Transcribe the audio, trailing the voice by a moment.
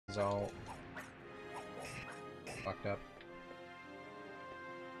is all fucked up.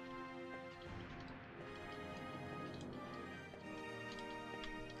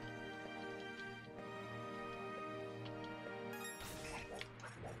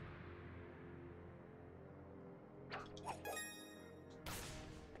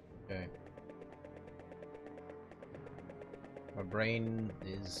 Okay. My brain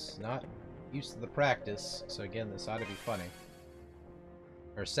is not used to the practice, so again, this ought to be funny.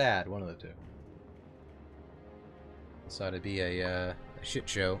 Or sad, one of the two. This ought to be a shit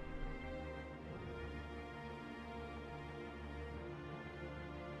show.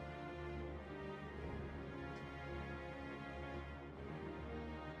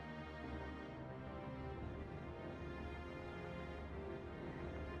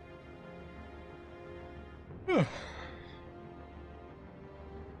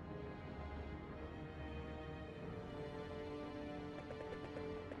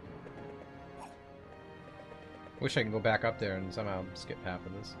 Wish I can go back up there and somehow skip half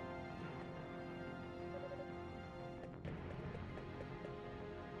of this.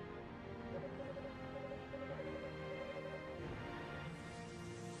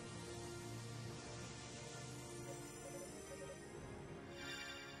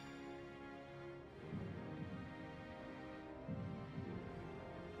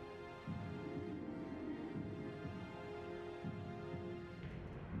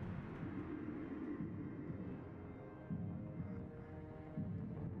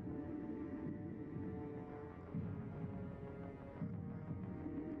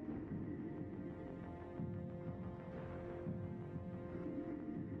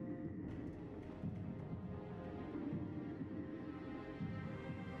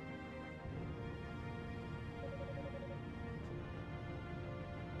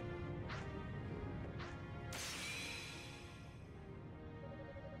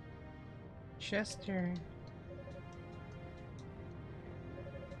 Chester.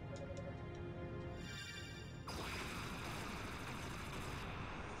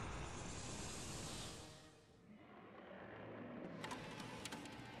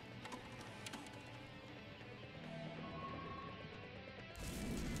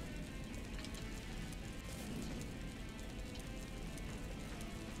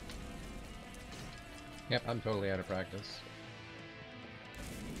 Yep, I'm totally out of practice.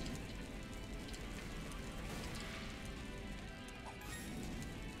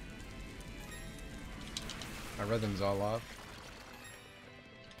 My rhythm's all off.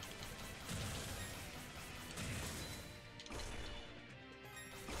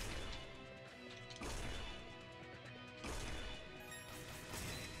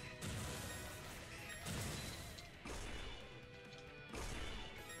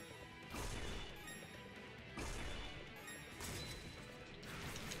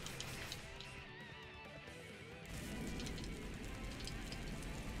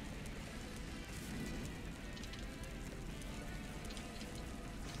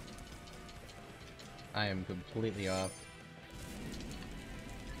 I am completely off.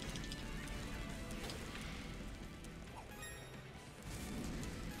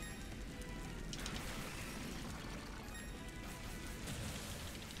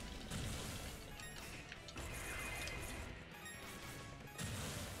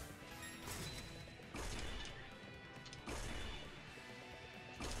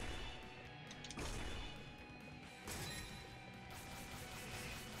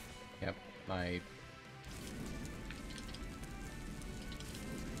 Yep, my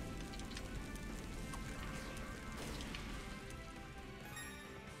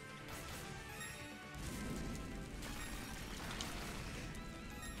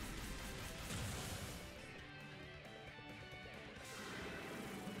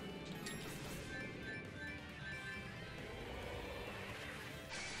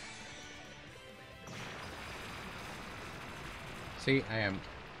See, I am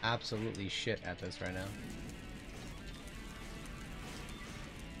absolutely shit at this right now.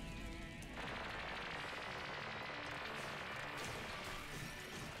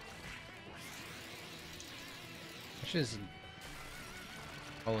 I should just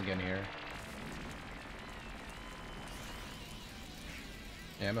mulligan here.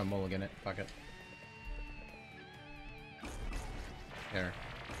 Yeah, I'm gonna mulligan it. Fuck it. There.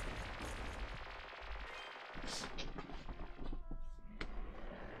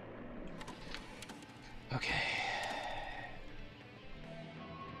 Okay.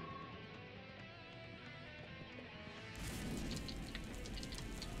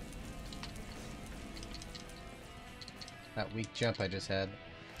 That weak jump I just had.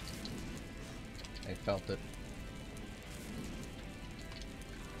 I felt it.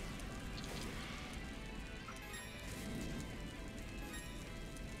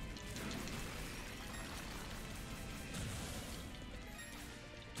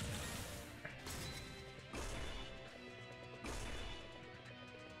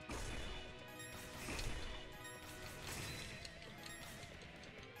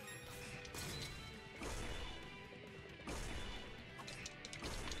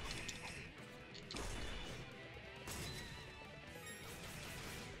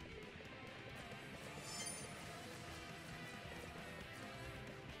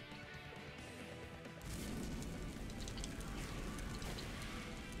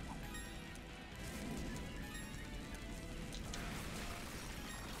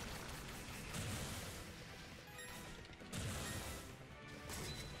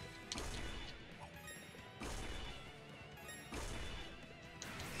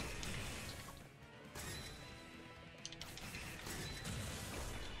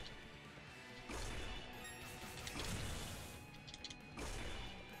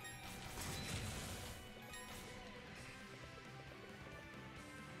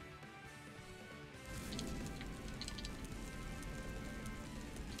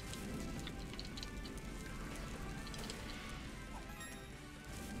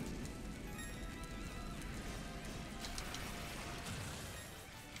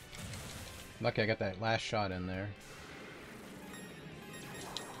 Lucky I got that last shot in there.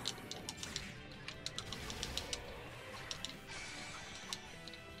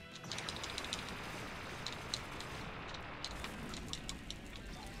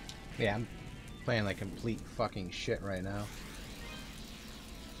 Yeah, I'm playing like complete fucking shit right now.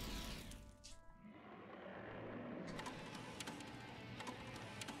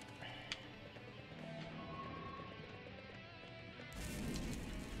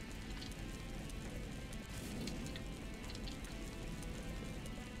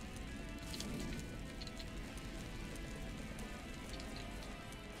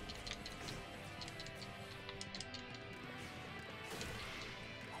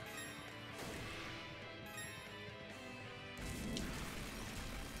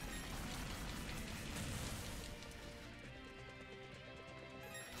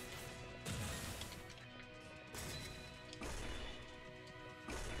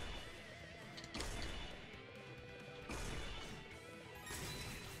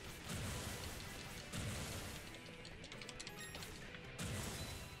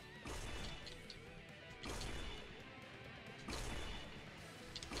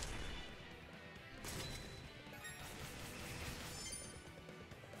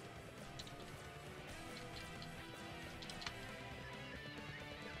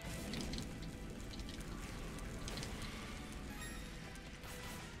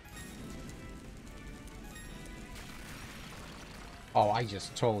 Oh, I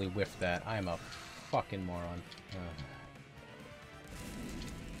just totally whiffed that. I am a fucking moron.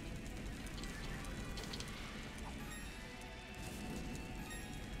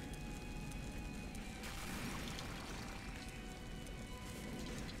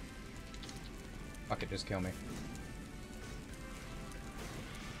 Fuck it, just kill me.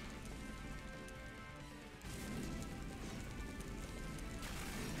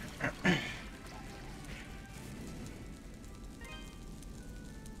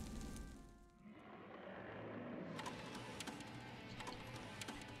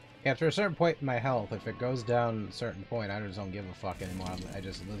 After a certain point in my health, if it goes down a certain point, I just don't give a fuck anymore. I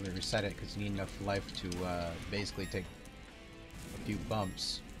just literally reset it because you need enough life to basically take a few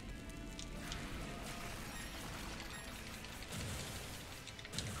bumps.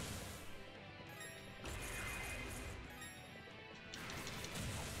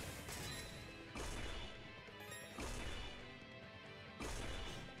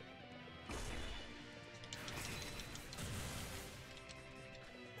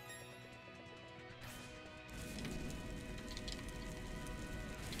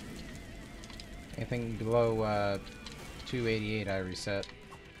 Anything below 288 I reset.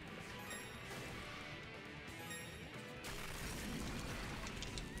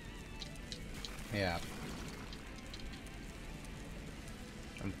 Yeah.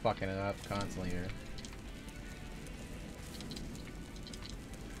 I'm fucking it up constantly here.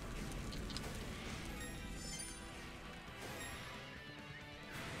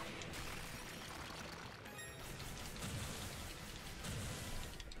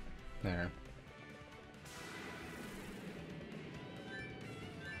 There.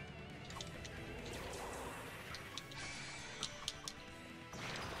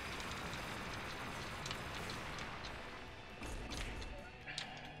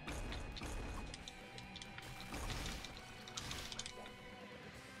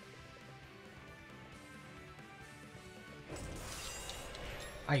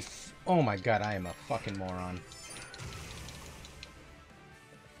 Oh my god, I am a fucking moron.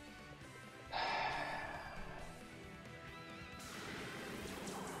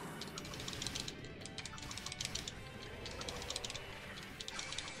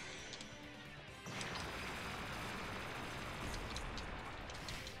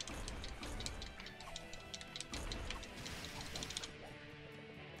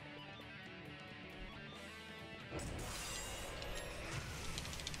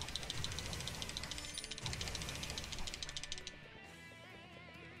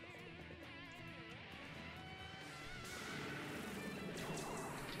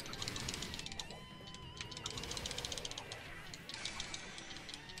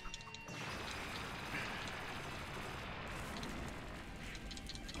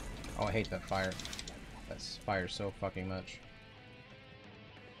 Oh, I hate that fire. That fires so fucking much.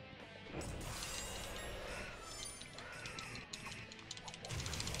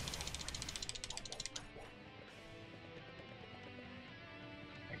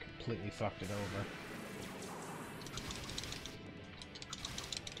 I completely fucked it over.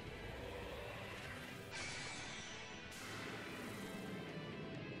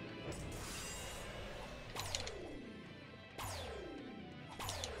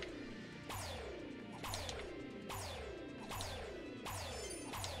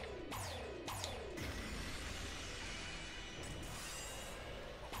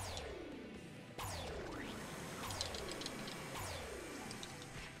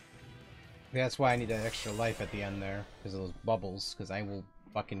 That's why I need that extra life at the end there, because of those bubbles, because I will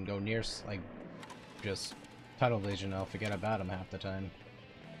fucking go near, like, just tunnel vision. I'll forget about them half the time.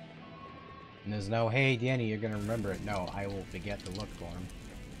 And there's no, hey, Danny, you're gonna remember it. No, I will forget to look for him.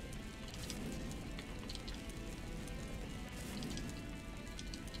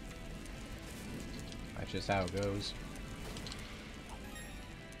 That's just how it goes.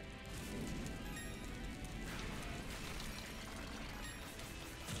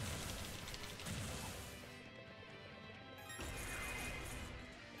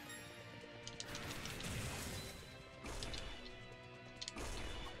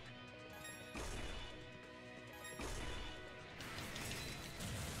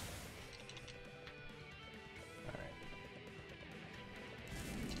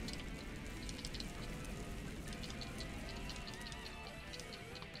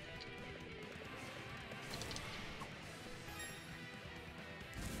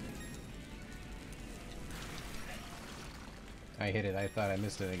 I hit it. I thought I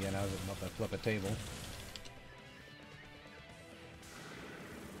missed it again. I was about to flip a table.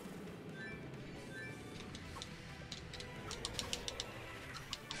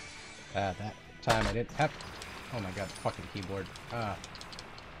 That time I didn't have... Oh my god, fucking keyboard. Ah.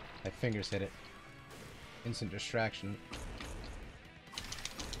 My fingers hit it. Instant distraction.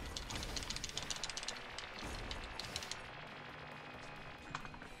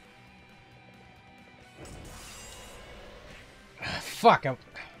 Fuck! I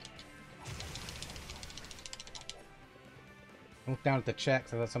looked down at the chat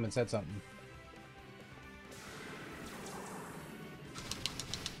because I thought someone said something.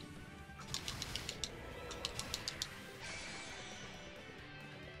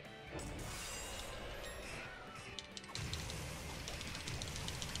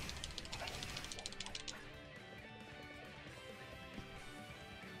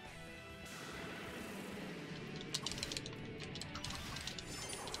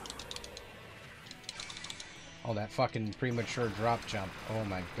 Oh, that fucking premature drop jump. Oh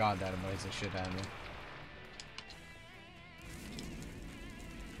my god, that annoys the shit out of me.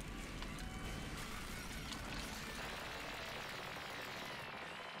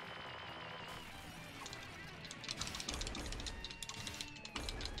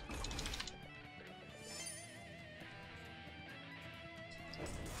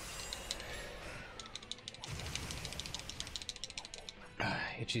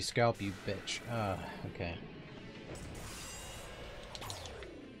 Itchy scalp, you bitch. Okay.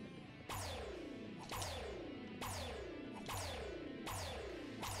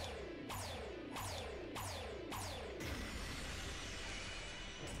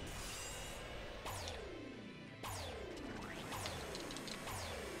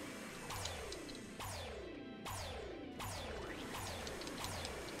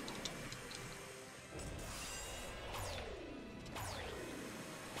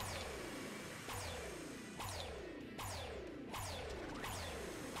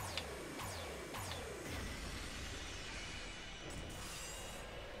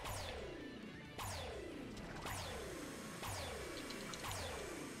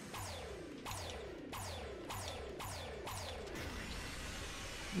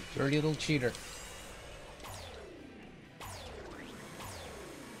 Dirty little cheater.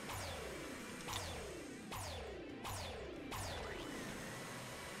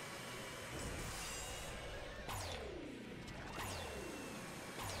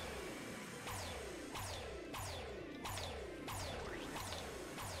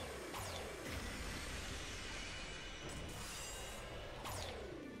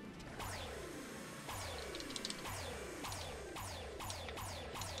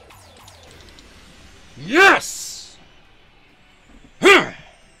 Yes!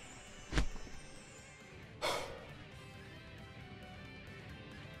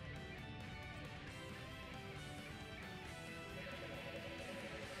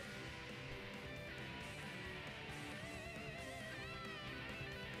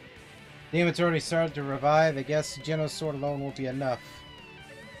 The inventory started to revive. I guess Geno's sword alone won't be enough.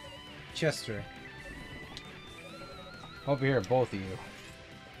 Chester. Over here, both of you.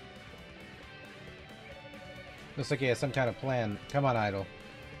 Looks like he has some kind of plan. Come on, Idol.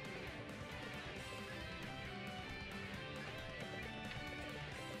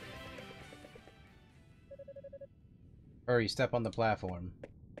 Hurry, step on the platform.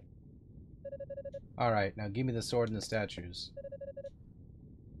 Alright, now give me the sword and the statues.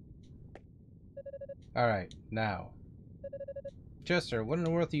 Alright, now. Chester, what in the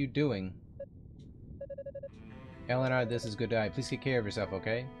world are you doing? Eleanor, this is Good Eye. Please take care of yourself,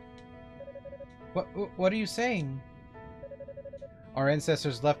 okay? What are you saying? Our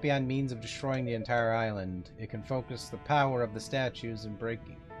ancestors left behind means of destroying the entire island. It can focus the power of the statues and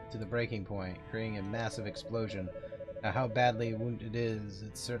breaking to the breaking point, creating a massive explosion. Now, how badly wounded it is,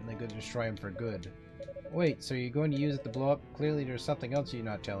 it's certainly going to destroy him for good. Wait, so you're going to use it to blow up? Clearly there's something else you're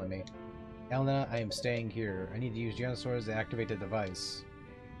not telling me. Elena, I am staying here. I need to use Geonosaurs to activate the device.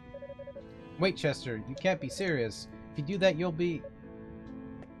 Wait, Chester, you can't be serious. If you do that, you'll be...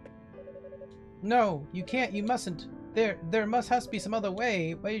 No, you can't, you mustn't. There has to be some other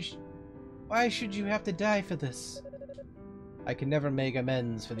way. Why should you have to die for this? I can never make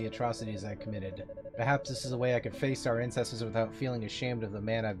amends for the atrocities I committed. Perhaps this is a way I could face our ancestors without feeling ashamed of the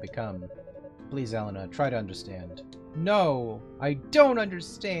man I've become. Please, Elena, try to understand. No, I don't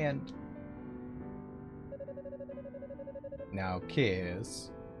understand. Now,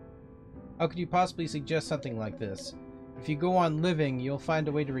 kiss. How could you possibly suggest something like this? If you go on living, you'll find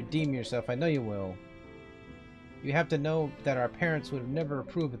a way to redeem yourself. I know you will. You have to know that our parents would have never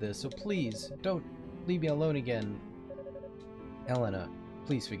approved of this, so please, don't leave me alone again. Elena,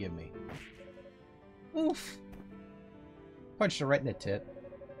 please forgive me. Oof! Punched her right in the tit.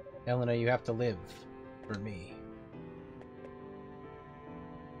 Elena, you have to live. For me.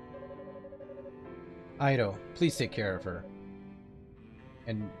 Ido, please take care of her.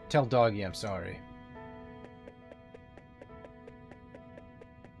 And tell Doggy I'm sorry.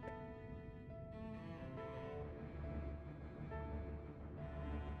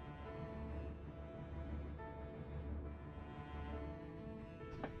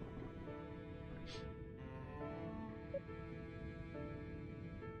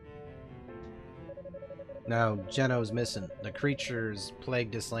 Now, Geno's missing. The creatures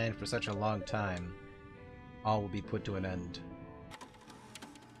plagued this land for such a long time. All will be put to an end.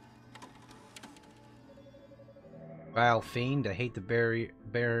 Vile fiend, I hate the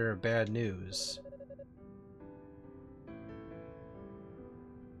bearer of bad news.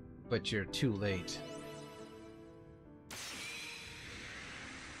 But you're too late.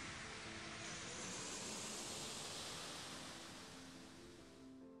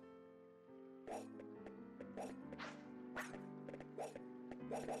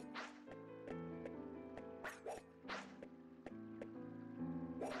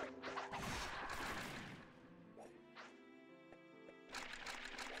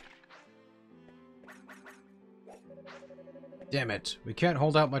 Damn it, we can't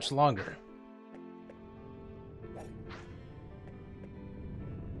hold out much longer.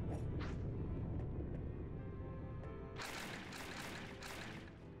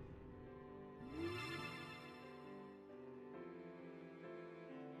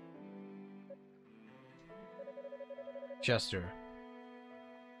 Chester,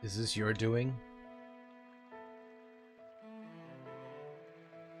 is this your doing?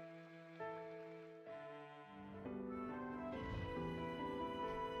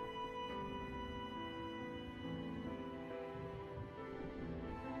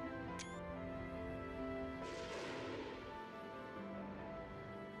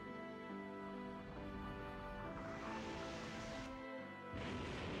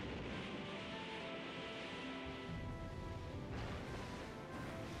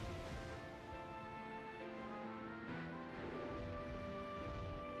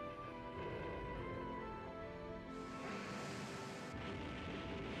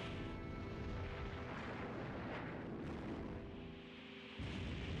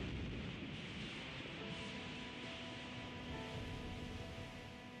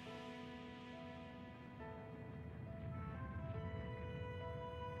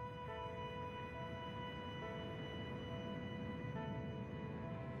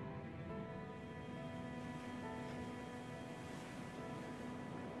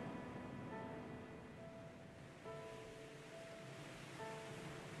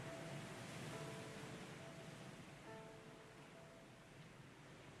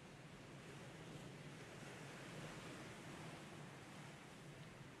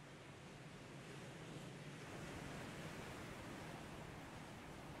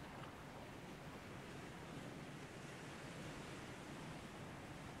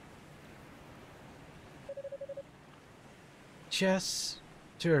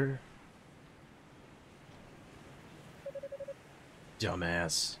 Chester.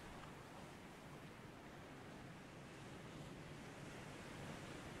 Dumbass.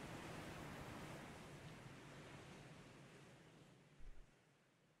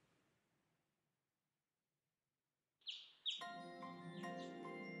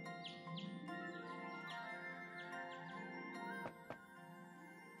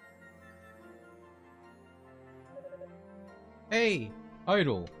 Hey,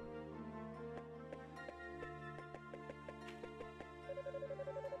 Idol.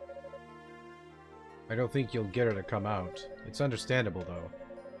 I don't think you'll get her to come out. It's understandable, though.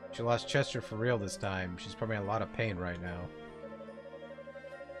 She lost Chester for real this time. She's probably in a lot of pain right now.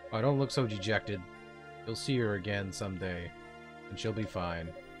 Oh, don't look so dejected. You'll see her again someday, and she'll be fine.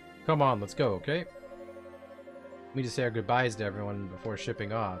 Come on, let's go, okay? We need to say our goodbyes to everyone before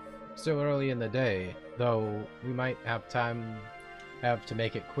shipping off. Still early in the day, though we might have to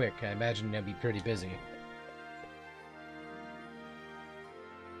make it quick. I imagine they'll be pretty busy.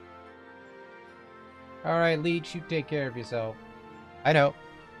 Alright, Leech, you take care of yourself. I know.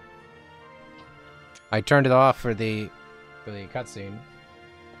 I turned it off for the cutscene.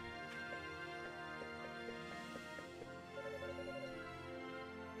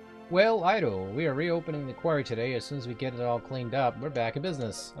 Well, Idle, we are reopening the quarry today. As soon as we get it all cleaned up, we're back in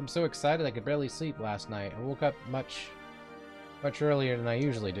business. I'm so excited I could barely sleep last night. I woke up much earlier than I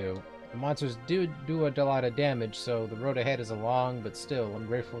usually do. The monsters do a lot of damage, so the road ahead is long, but still, I'm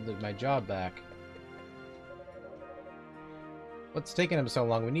grateful to get my job back. What's taking them so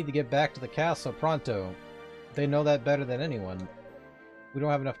long? We need to get back to the castle pronto. They know that better than anyone. We don't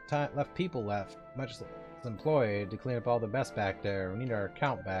have enough people left, much less employed, to clean up all the mess back there. We need our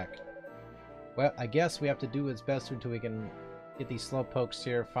account back. Well, I guess we have to do its best until we can get these slowpokes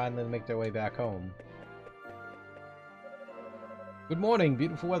here finally make their way back home. Good morning.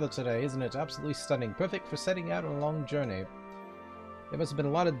 Beautiful weather today, isn't it? Absolutely stunning. Perfect for setting out on a long journey. There must have been a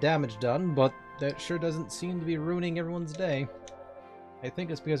lot of damage done, but that sure doesn't seem to be ruining everyone's day. I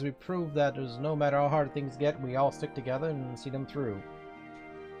think it's because we proved that no matter how hard things get, we all stick together and see them through.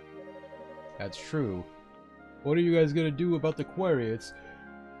 That's true. What are you guys gonna do about the quarry?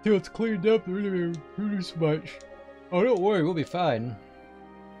 Till it's cleaned up, really much. Oh, don't worry, we'll be fine.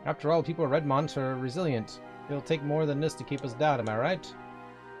 After all, people in Redmont are resilient. It'll take more than this to keep us down, am I right?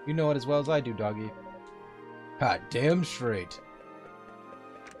 You know it as well as I do, doggy. Ha, damn straight.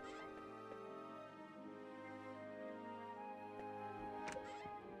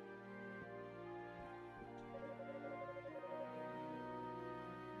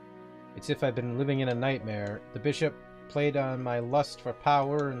 It's as if I've been living in a nightmare. The bishop played on my lust for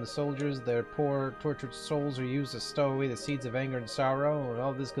power, and the soldiers, their poor, tortured souls, are used to stow away the seeds of anger and sorrow, and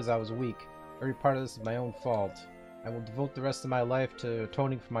all this because I was weak. Every part of this is my own fault. I will devote the rest of my life to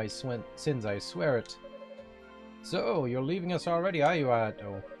atoning for my sins, I swear it. So, you're leaving us already, are you,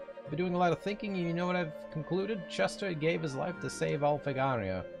 Otto? I've been doing a lot of thinking, and you know what I've concluded? Chester gave his life to save all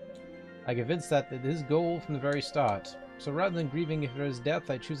Felghana. I'm convinced that his goal from the very start. So rather than grieving for his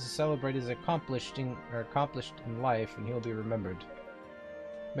death, I choose to celebrate his accomplished in life, and he'll be remembered.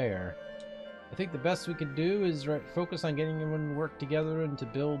 Mayor, I think the best we can do is focus on getting everyone to work together and to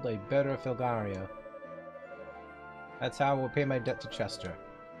build a better Felghana. That's how we'll pay my debt to Chester.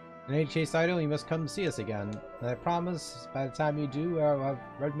 In any case, Idle, you must come see us again. And I promise, by the time you do, I'll have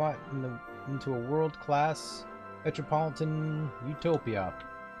Redmont into a world-class metropolitan utopia.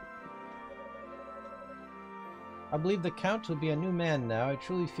 I believe the Count will be a new man now. I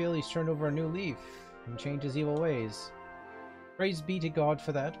truly feel he's turned over a new leaf and changed his evil ways. Praise be to God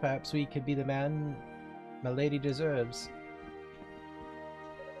for that. Perhaps we could be the man my lady deserves.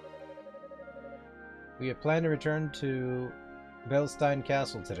 We have planned to return to Belstein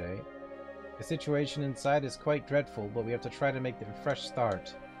Castle today. The situation inside is quite dreadful, but we have to try to make it a fresh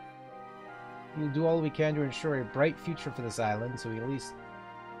start. We'll do all we can to ensure a bright future for this island, so we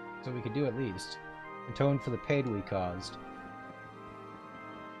can do at least. Atone for the pain we caused.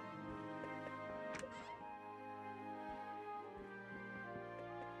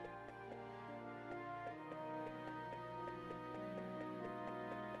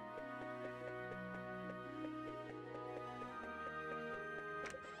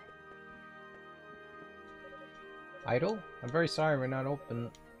 Idle? I'm very sorry we're not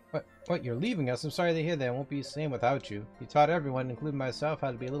open. What? You're leaving us? I'm sorry to hear that. It won't be the same without you. You taught everyone, including myself,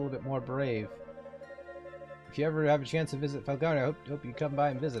 how to be a little bit more brave. If you ever have a chance to visit Felghana, I hope you come by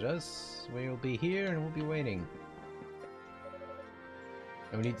and visit us. We'll be here and we'll be waiting.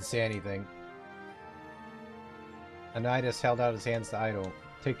 No need to say anything. Anidas held out his hands to Idle.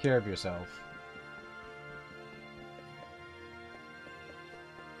 Take care of yourself.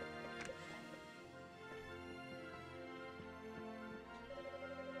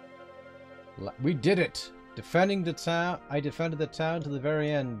 We did it! Defending the town. I defended the town to the very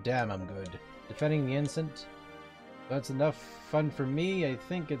end. Damn, I'm good. Defending the innocent. That's enough fun for me. I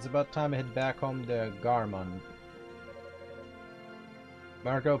think it's about time I head back home to Garmon.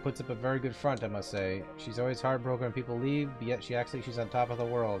 Margot puts up a very good front, I must say. She's always heartbroken when people leave, but yet she acts like she's on top of the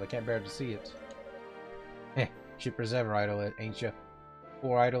world. I can't bear to see it. Heh, shippers ever, Idle, ain't ya?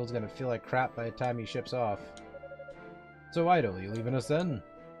 Poor Idle's gonna feel like crap by the time he ships off. So, Idle, you leaving us then?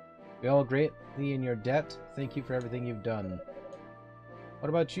 We all greatly in your debt. Thank you for everything you've done. What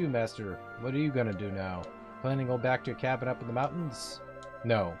about you, Master? What are you gonna do now? Planning to go back to your cabin up in the mountains?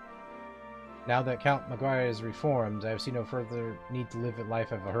 No. Now that Count Maguire is reformed, I see no further need to live a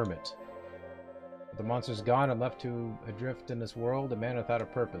life of a hermit. With the monster's gone, I'm left to adrift in this world, a man without a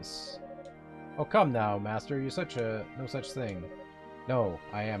purpose. Oh, come now, Master. You're no such thing. No,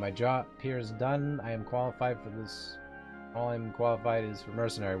 I am. My job here is done. I am qualified for this. All I'm qualified is for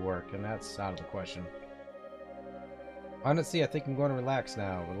mercenary work, and that's out of the question. Honestly, I think I'm going to relax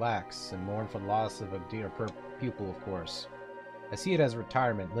now. Relax, and mourn for the loss of a dear pupil, of course. I see it as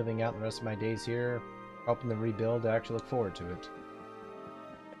retirement, living out the rest of my days here, helping them rebuild. I actually look forward to it.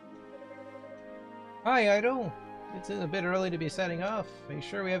 Hi, Idol. It's a bit early to be setting off. Are you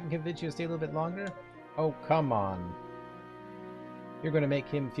sure we haven't convinced you to stay a little bit longer? Oh, come on. You're going to make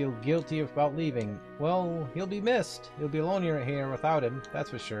him feel guilty about leaving. Well, he'll be missed. He'll be alone here without him, that's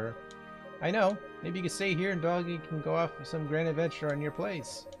for sure. I know. Maybe you can stay here and Doggy can go off for some grand adventure on your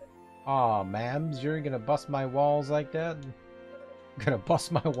place. Aw, Mams, you're going to bust my walls like that? Gonna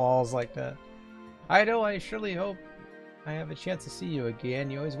bust my walls like that? I know, I surely hope I have a chance to see you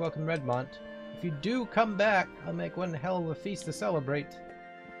again. You're always welcome, Redmont. If you do come back, I'll make one hell of a feast to celebrate.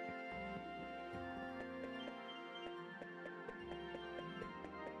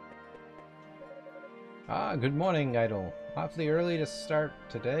 Ah, good morning, Idol. Awfully early to start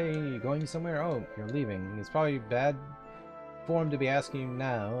today. You going somewhere? Oh, you're leaving. It's probably bad form to be asking you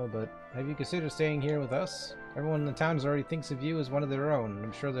now, but have you considered staying here with us? Everyone in the town already thinks of you as one of their own.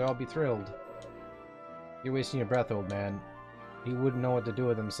 I'm sure they'll all be thrilled. You're wasting your breath, old man. He wouldn't know what to do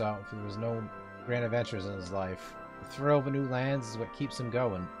with himself if there was no grand adventures in his life. The thrill of new lands is what keeps him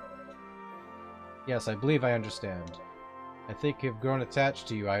going. Yes, I believe I understand. I think you've grown attached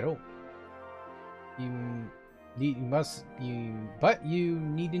to you, Idol. But you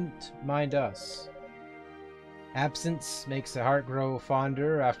needn't mind us. Absence makes the heart grow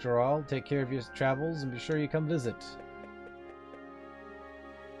fonder, after all. Take care of your travels and be sure you come visit.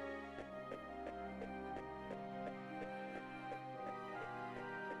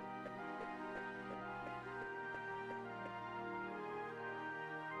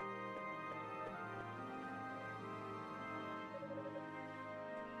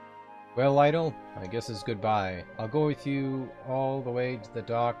 Well, Idol, I guess it's goodbye. I'll go with you all the way to the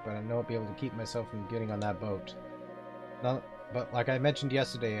dock, but I know I'll be able to keep myself from getting on that boat. But like I mentioned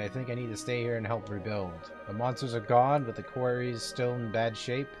yesterday, I think I need to stay here and help rebuild. The monsters are gone, but the quarry's still in bad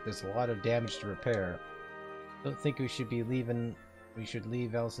shape. There's a lot of damage to repair. Don't think we should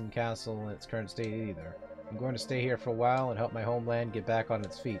leave Ellison Castle in its current state either. I'm going to stay here for a while and help my homeland get back on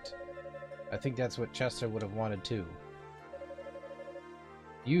its feet. I think that's what Chester would have wanted too.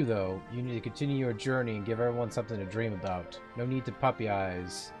 You, though, you need to continue your journey and give everyone something to dream about. No need to puppy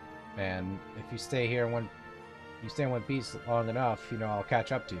eyes, man. If you stay here in one piece long enough, you know, I'll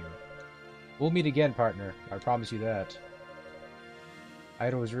catch up to you. We'll meet again, partner. I promise you that.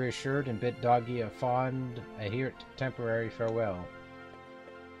 Idol was reassured and bid Doggy a fond, temporary farewell.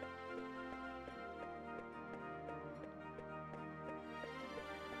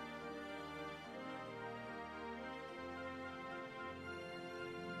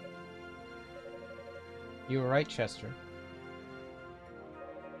 You were right, Chester.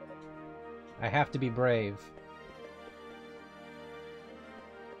 I have to be brave.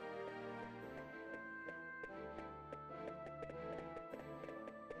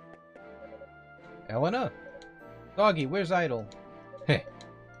 Elena? Doggy, where's Idol? Heh.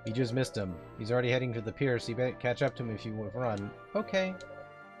 You just missed him. He's already heading to the pier, so you better catch up to him if you run. Okay.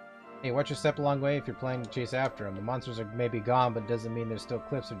 Hey, watch your step a long way if you're planning to chase after him. The monsters are maybe gone, but it doesn't mean there's still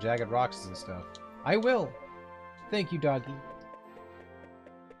cliffs or jagged rocks and stuff. I will! Thank you, Doggy.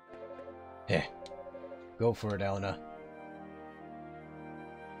 Heh. Go for it, Elena.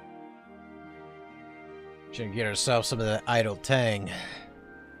 Should get herself some of that Idol tang.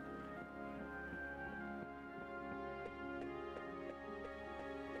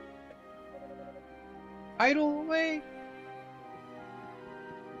 Idle away!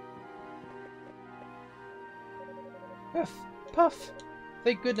 Puff! Puff!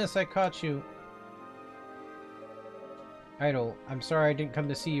 Thank goodness I caught you. Idol, I'm sorry I didn't come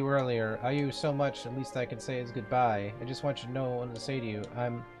to see you earlier. I owe you so much, at least I can say is goodbye. I just want you to know what to say to you.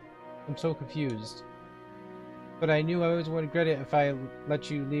 I'm so confused. But I knew I always would regret it if I let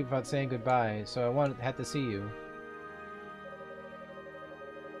you leave without saying goodbye, so I had to see you.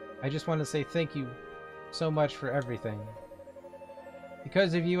 I just want to say thank you so much for everything.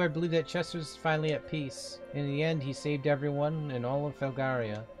 Because of you, I believe that Chester's finally at peace. In the end, he saved everyone in all of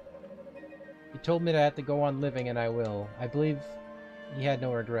Felghana. He told me that I have to go on living, and I will. I believe he had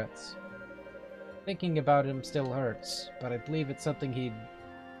no regrets. Thinking about him still hurts, but I believe it's something he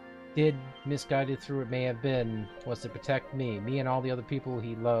did, misguided through it may have been, was to protect me and all the other people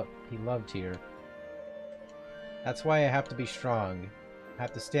he loved here. That's why I have to be strong. I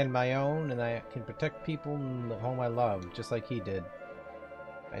have to stand my own, and I can protect people and the home I love, just like he did.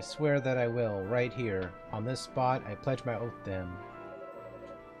 I swear that I will, right here. On this spot, I pledge my oath to him.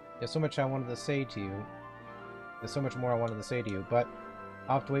 There's so much I wanted to say to you. There's so much more I wanted to say to you, but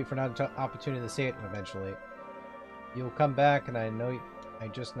I'll have to wait for another opportunity to say it eventually. You'll come back, and I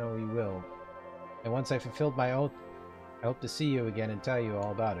just know you will. And once I've fulfilled my oath, I hope to see you again and tell you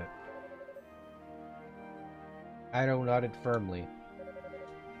all about it. Ido nodded firmly.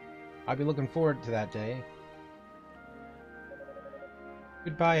 I'll be looking forward to that day.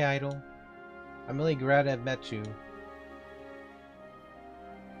 Goodbye, Idol. I'm really glad I've met you.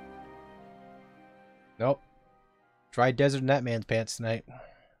 Nope. Try desert in that man's pants tonight.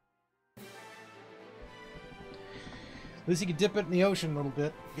 At least you can dip it in the ocean a little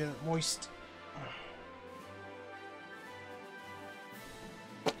bit, get it moist.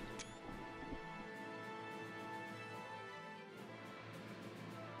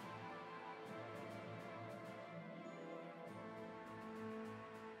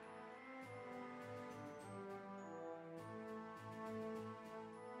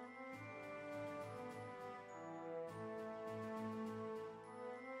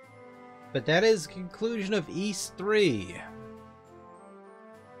 But that is the conclusion of East 3.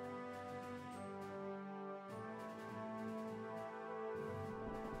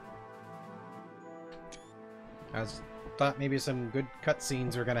 I thought maybe some good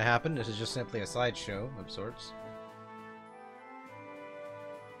cutscenes were going to happen. This is just simply a sideshow of sorts.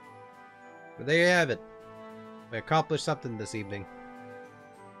 But there you have it. We accomplished something this evening.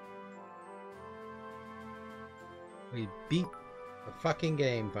 We beat the fucking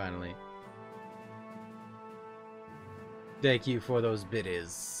game finally. Thank you for those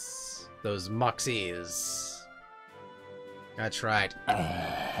biddies. Those moxies. That's right.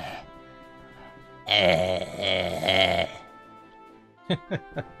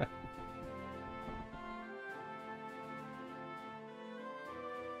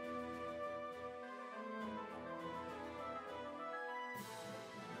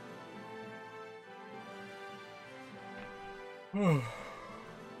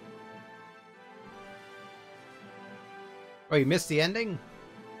 Oh, you missed the ending?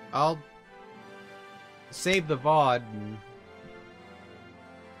 I'll save the VOD and...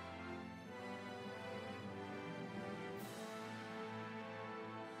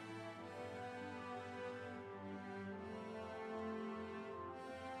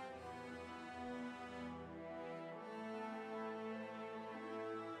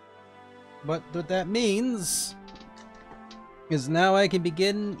 But what that means is now I can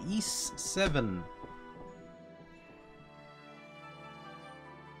begin East 7.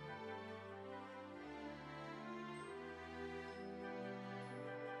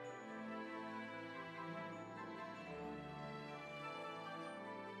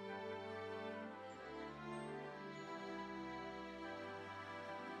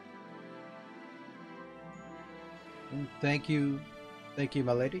 Thank you,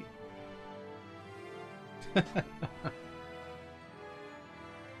 my lady.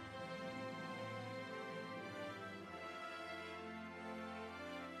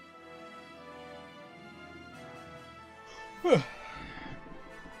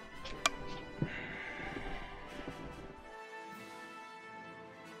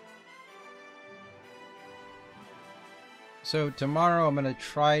 So tomorrow I'm gonna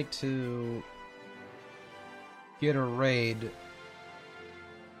try to get a raid.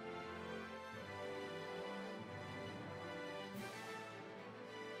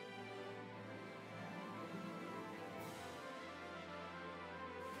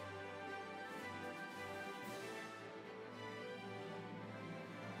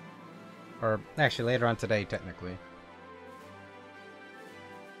 Or actually later on today, technically.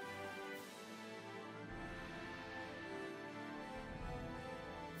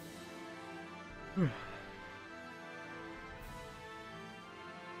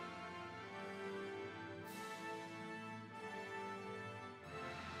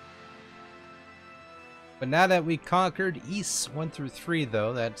 But now that we conquered East 1 through 3,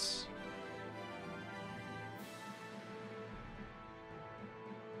 though, that's...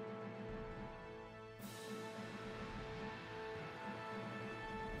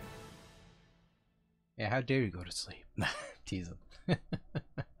 Yeah, how dare you go to sleep? Tease him.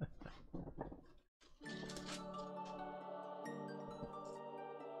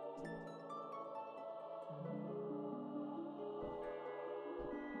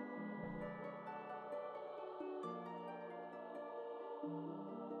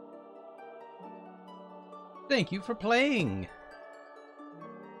 Thank you for playing!